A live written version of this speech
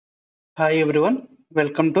Hi everyone,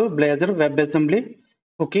 welcome to Blazor WebAssembly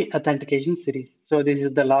Cookie Authentication series. So this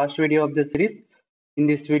is the last video of the series. In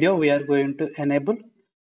this video, we are going to enable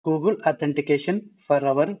Google Authentication for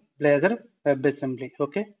our Blazor WebAssembly.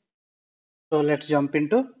 Okay, so let's jump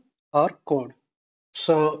into our code.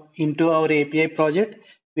 So into our API project,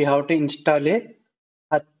 we have to install a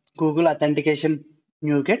Google Authentication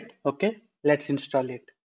NuGet. Okay, let's install it.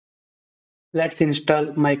 Let's install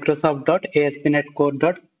Microsoft.ASP.NET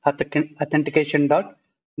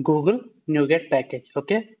Core.Authentication.Google NuGet package.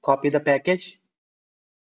 Okay, copy the package,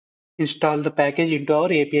 install the package into our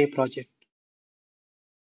API project.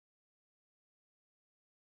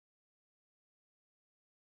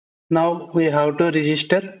 Now we have to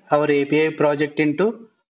register our API project into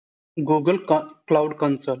Google Cloud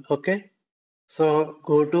Console. Okay, so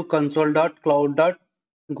go to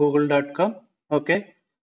console.cloud.google.com. Okay,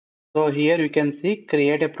 so here you can see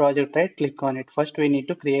create a project, right? Click on it. First, we need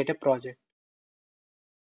to create a project.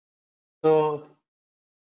 So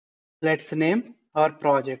let's name our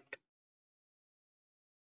project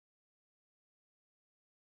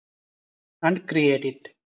and create it.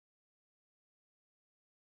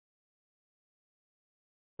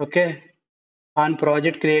 Okay, on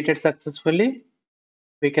project created successfully,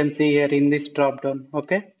 we can see here in this drop down.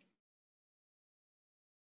 Okay,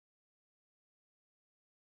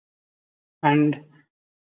 and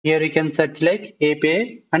here we can search like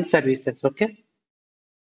API and services. Okay,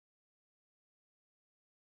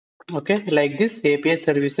 like this API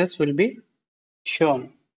services will be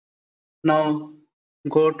shown. Now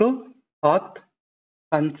go to auth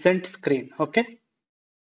consent screen. Okay,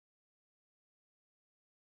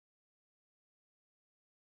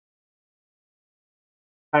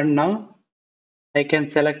 and now I can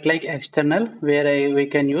select like external where we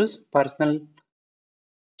can use personal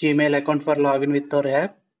Gmail account for login with our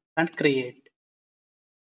app and create.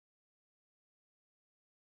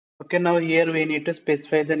 Okay, now here we need to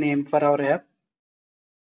specify the name for our app.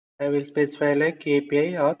 I will specify like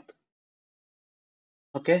API auth.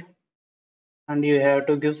 Okay, and you have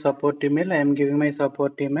to give support email. I am giving my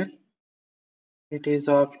support email. It is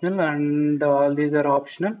optional and all these are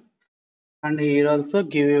optional. And here also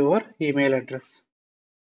give your email address.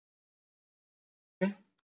 Okay,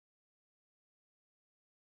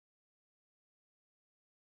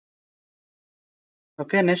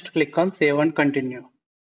 okay, next click on save and continue.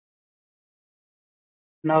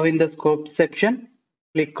 Now in the scope section,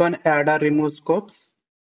 click on add or remove scopes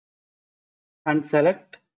and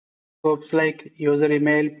select scopes like user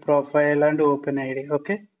email, profile and open ID.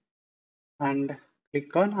 Okay, and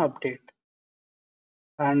click on update.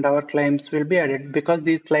 And our claims will be added because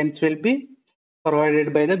these claims will be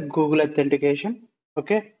provided by the Google Authentication,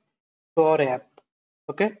 okay, to our app.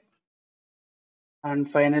 Okay,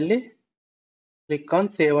 and finally click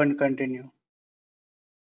on save and continue.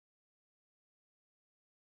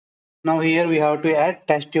 Now here we have to add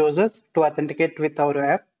test users to authenticate with our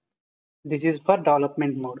app. This is for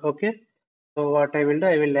development mode. Okay, so what I will do,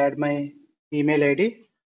 I will add my email ID.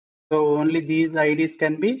 So only these IDs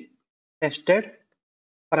can be tested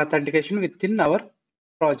for authentication within our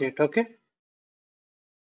project. Okay,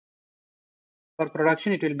 for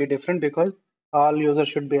production it will be different because all users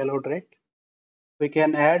should be allowed, right? We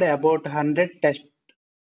can add about 100 test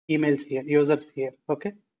emails here, users here.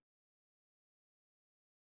 Okay,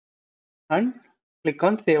 and click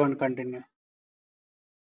on save and continue.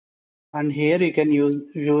 And here you can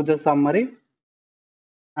view the summary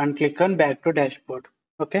and click on back to dashboard.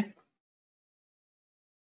 Okay,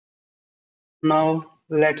 now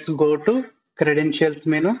let's go to credentials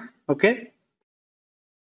menu. Okay,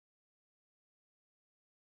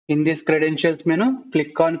 in this credentials menu,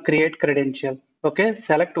 click on create credentials. Okay,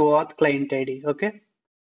 select auth client ID. Okay,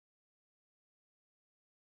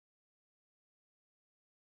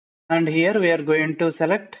 and here we are going to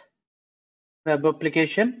select web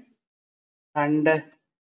application and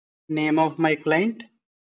name of my client.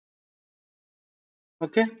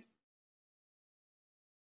 Okay,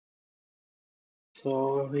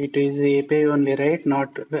 so it is API only, right?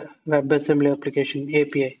 Not WebAssembly application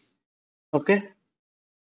API. Okay,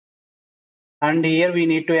 and here we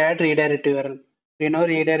need to add redirect URL. We know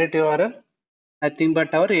redirect URL, nothing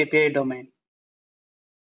but our API domain.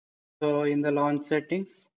 So in the launch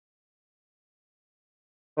settings,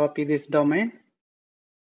 copy this domain.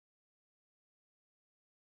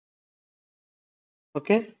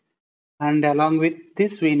 Okay, and along with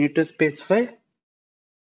this, we need to specify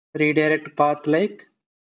redirect path like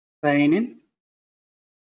sign in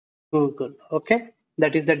Google. Okay,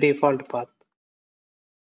 that is the default path.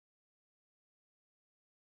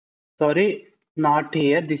 Sorry, not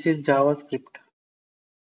here. This is JavaScript.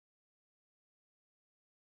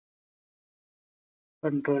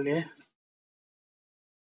 Control A.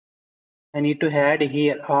 I need to add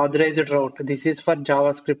here authorized route. This is for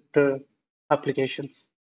JavaScript applications.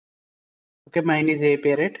 Okay, mine is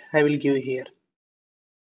API, right? I will give here.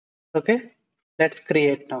 Okay, let's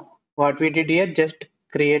create now. What we did here, just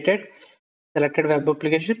created, selected web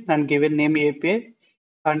application and given name API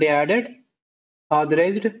and added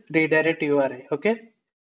authorized redirect URI. Okay,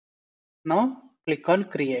 now click on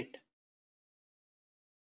create.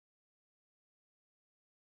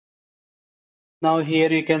 Now here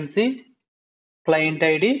you can see client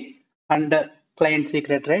ID and client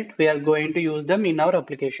secret, right? We are going to use them in our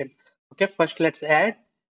application. Okay, first let's add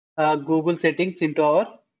Google settings into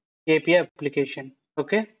our API application.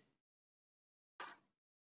 Okay,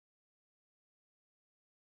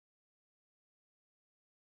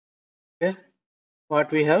 okay.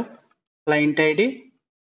 What we have? Client ID.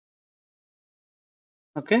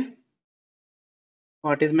 Okay.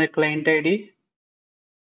 What is my client ID?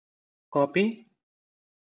 Copy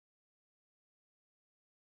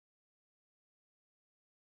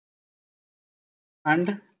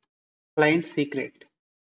and client secret.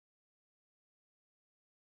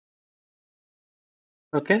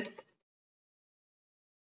 Okay.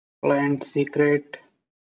 Client secret.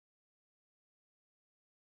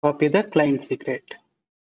 Copy the client secret.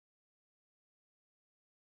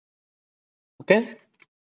 Okay.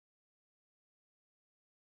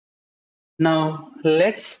 Now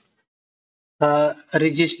let's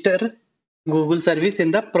register Google service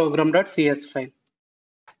in the program.cs file.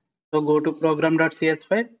 So go to program.cs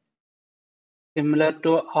file. Similar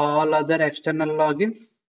to all other external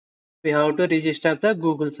logins, we have to register the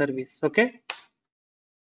Google service. Okay.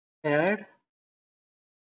 Add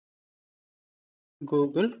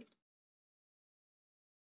Google.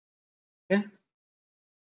 Okay.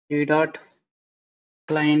 E dot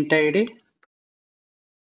client ID.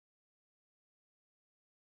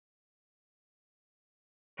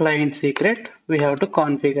 Client secret. We have to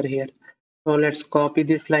configure here. So let's copy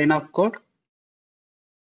this line of code.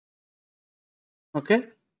 Okay.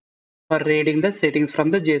 For reading the settings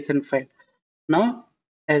from the JSON file. Now,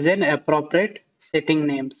 as an appropriate setting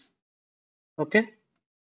names. Okay.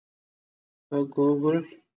 So Google,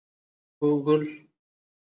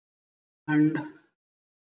 and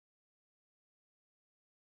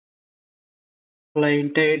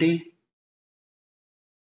client ID,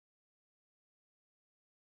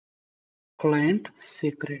 client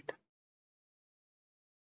secret.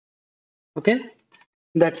 Okay.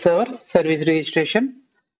 That's our service registration.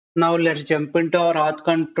 Now let's jump into our auth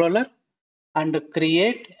controller and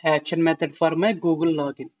create action method for my Google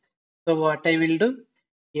login. So what I will do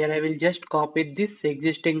here, I will just copy this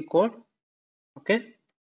existing code. Okay.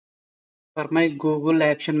 For my Google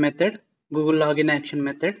action method, Google login action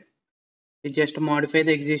method, we just modify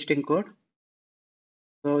the existing code.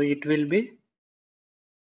 So it will be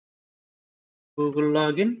Google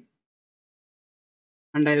login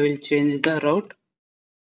and I will change the route.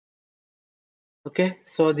 Okay,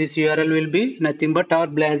 so this URL will be nothing but our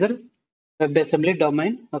Blazor WebAssembly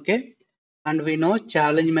domain. Okay, and we know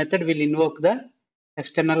challenge method will invoke the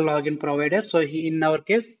external login provider. So in our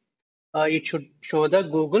case, it should show the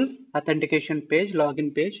Google authentication page,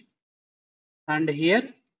 login page, and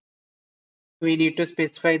here we need to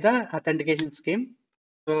specify the authentication scheme.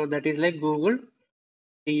 So that is like Google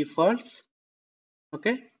defaults.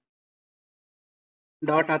 Okay,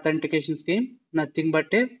 dot authentication scheme, nothing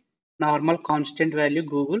but a normal constant value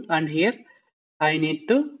Google, and here I need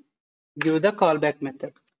to give the callback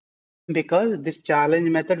method because this challenge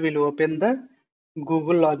method will open the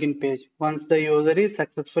Google login page. Once the user is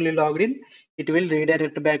successfully logged in, it will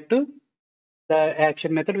redirect back to the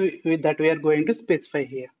action method that we are going to specify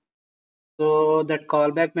here. So that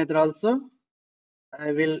callback method also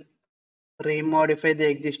I will remodify the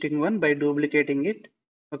existing one by duplicating it.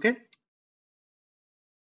 Okay.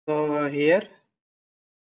 So here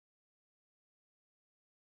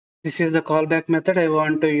this is the callback method I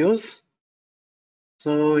want to use.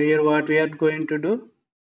 So here what we are going to do,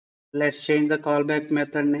 let's change the callback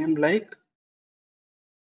method name like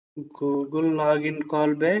Google login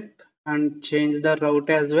callback and change the route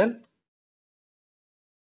as well.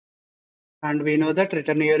 And we know that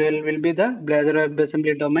return URL will be the Blazor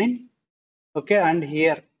WebAssembly domain. Okay, and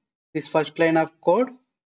here this first line of code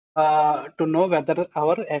to know whether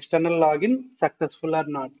our external login successful or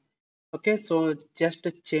not. Okay, so just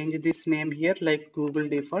change this name here like Google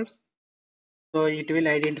defaults. So it will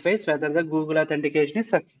identify whether the Google authentication is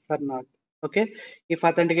success or not. Okay, if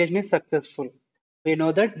authentication is successful, we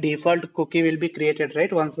know that default cookie will be created,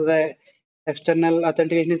 right? Once the external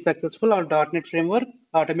authentication is successful, our .NET framework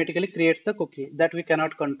automatically creates the cookie that we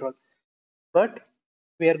cannot control. But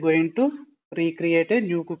we are going to recreate a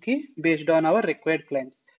new cookie based on our required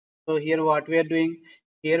claims. So here what we are doing,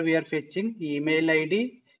 here we are fetching email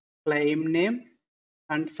ID, claim name,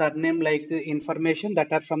 and surname like the information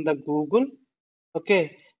that are from the Google,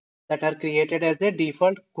 okay, that are created as a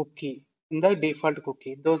default cookie in the default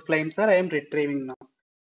cookie. Those claims are I am retrieving now.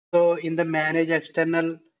 So in the manage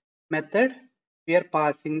external method, we are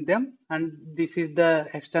passing them, and this is the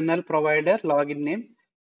external provider login name.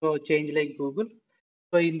 So change like Google.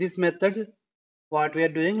 So in this method, what we are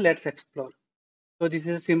doing, let's explore. So this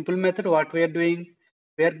is a simple method. What we are doing,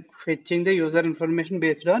 we are fetching the user information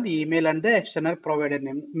based on email and the external provider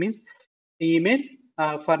name. Means email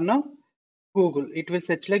for now Google. It will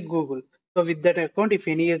search like Google. So with that account, if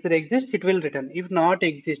any user exists, it will return. If not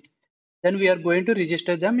exist, then we are going to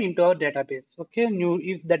register them into our database. Okay, new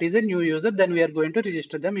if that is a new user, then we are going to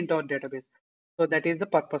register them into our database. So that is the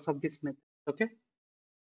purpose of this method. Okay,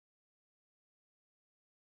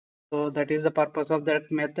 so that is the purpose of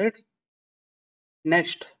that method.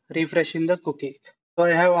 Next, refreshing the cookie. So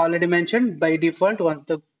I have already mentioned by default, once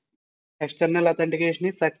the external authentication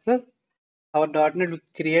is success, our .NET will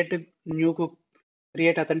create a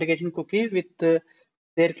create authentication cookie with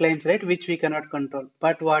their claims, right, which we cannot control.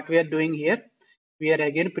 But what we are doing here, we are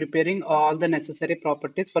again preparing all the necessary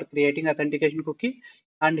properties for creating authentication cookie.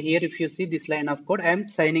 And here, if you see this line of code, I am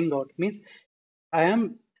signing out, means I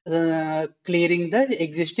am clearing the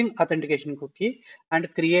existing authentication cookie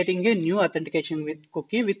and creating a new authentication with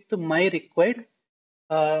cookie with my required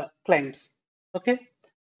claims. Okay.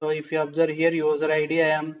 So if you observe here, user ID, I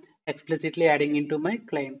am explicitly adding into my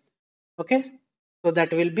claim. Okay. So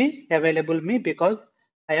that will be available me because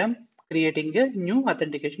I am creating a new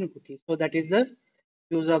authentication cookie. So that is the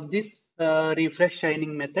use of this refresh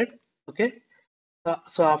shining method. Okay.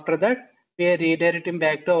 So after that, we are redirecting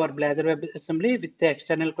back to our Blazor WebAssembly with the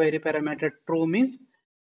external query parameter true means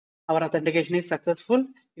our authentication is successful.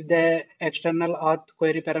 If the external auth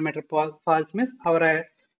query parameter false means our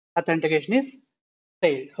authentication is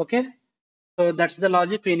failed. Okay. So that's the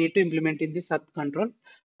logic we need to implement in this auth control.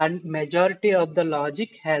 And majority of the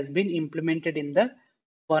logic has been implemented in the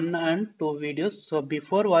 1 and 2 videos. So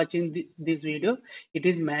before watching this video, it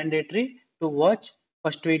is mandatory to watch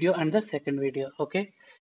first video and the second video. Okay.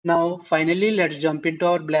 Now, finally, let's jump into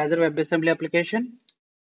our Blazor WebAssembly application.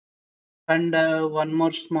 And one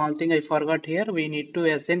more small thing I forgot here, we need to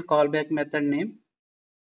assign callback method name.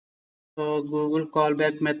 So Google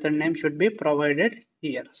callback method name should be provided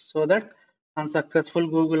here so that on successful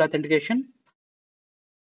Google authentication,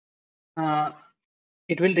 uh,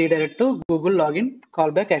 it will redirect to Google login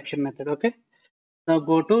callback action method. Okay. Now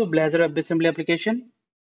go to Blazor WebAssembly application.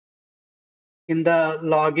 In the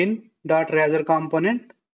login.razor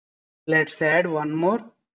component, let's add one more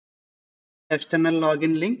external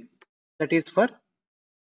login link that is for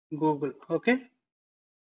Google. Okay.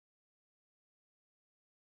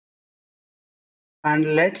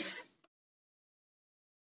 And let's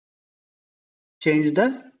change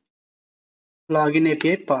the login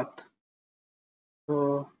API path.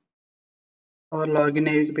 So our login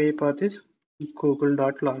API path is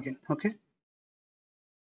google.login. Okay.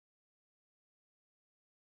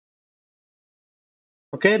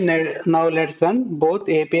 Okay. Now let's run both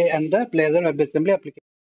API and the Blazor WebAssembly application.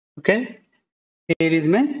 Okay. Here is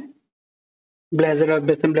my Blazor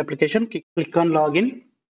WebAssembly application. Click on login.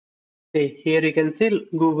 See, here you can see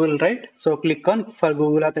Google, right? So click on for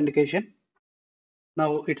Google authentication.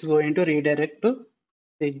 Now it's going to redirect to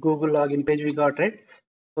the Google login page we got, right?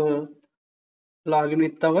 So login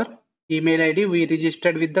with our email ID we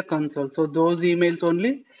registered with the console. So those emails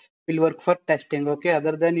only will work for testing. Okay.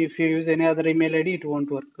 Other than if you use any other email ID, it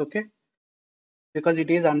won't work. Okay. Because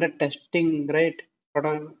it is under testing, right? But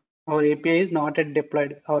our API is not yet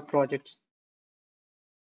deployed, our projects.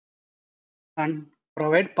 And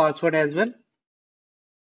provide password as well.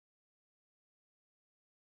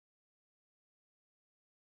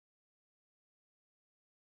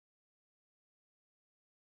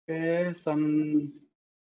 Okay, some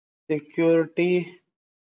security.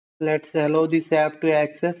 Let's allow this app to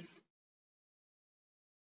access.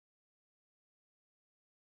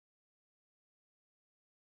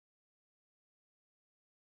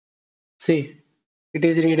 See, it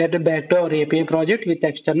is redirected back to our API project with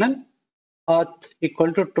external auth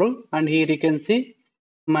equal to true. And here you can see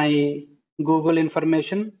my Google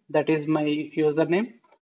information, that is my username.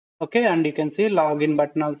 Okay, and you can see login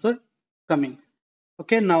button also coming.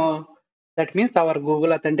 Okay, now that means our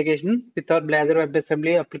Google authentication with our Blazor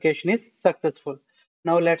WebAssembly application is successful.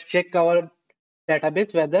 Now let's check our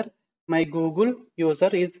database whether my Google user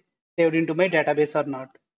is saved into my database or not.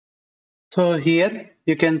 So here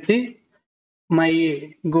you can see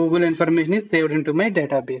my Google information is saved into my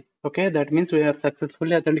database. Okay, that means we are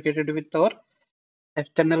successfully authenticated with our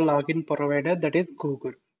external login provider, that is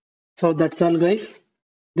Google. So that's all, guys.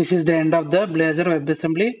 This is the end of the Blazor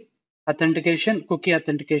WebAssembly authentication, cookie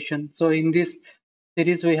authentication. So in this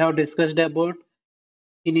series, we have discussed about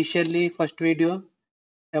initially first video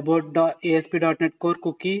about the ASP.NET Core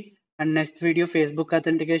cookie, and next video Facebook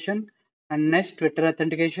authentication, and next Twitter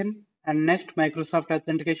authentication, and next Microsoft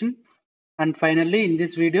authentication, and finally in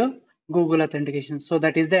this video Google authentication. So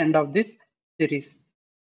that is the end of this series.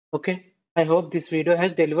 Okay, I hope this video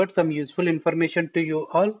has delivered some useful information to you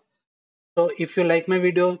all. So if you like my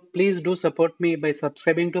video, please do support me by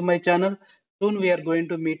subscribing to my channel. Soon we are going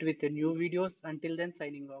to meet with new videos. Until then,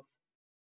 signing off.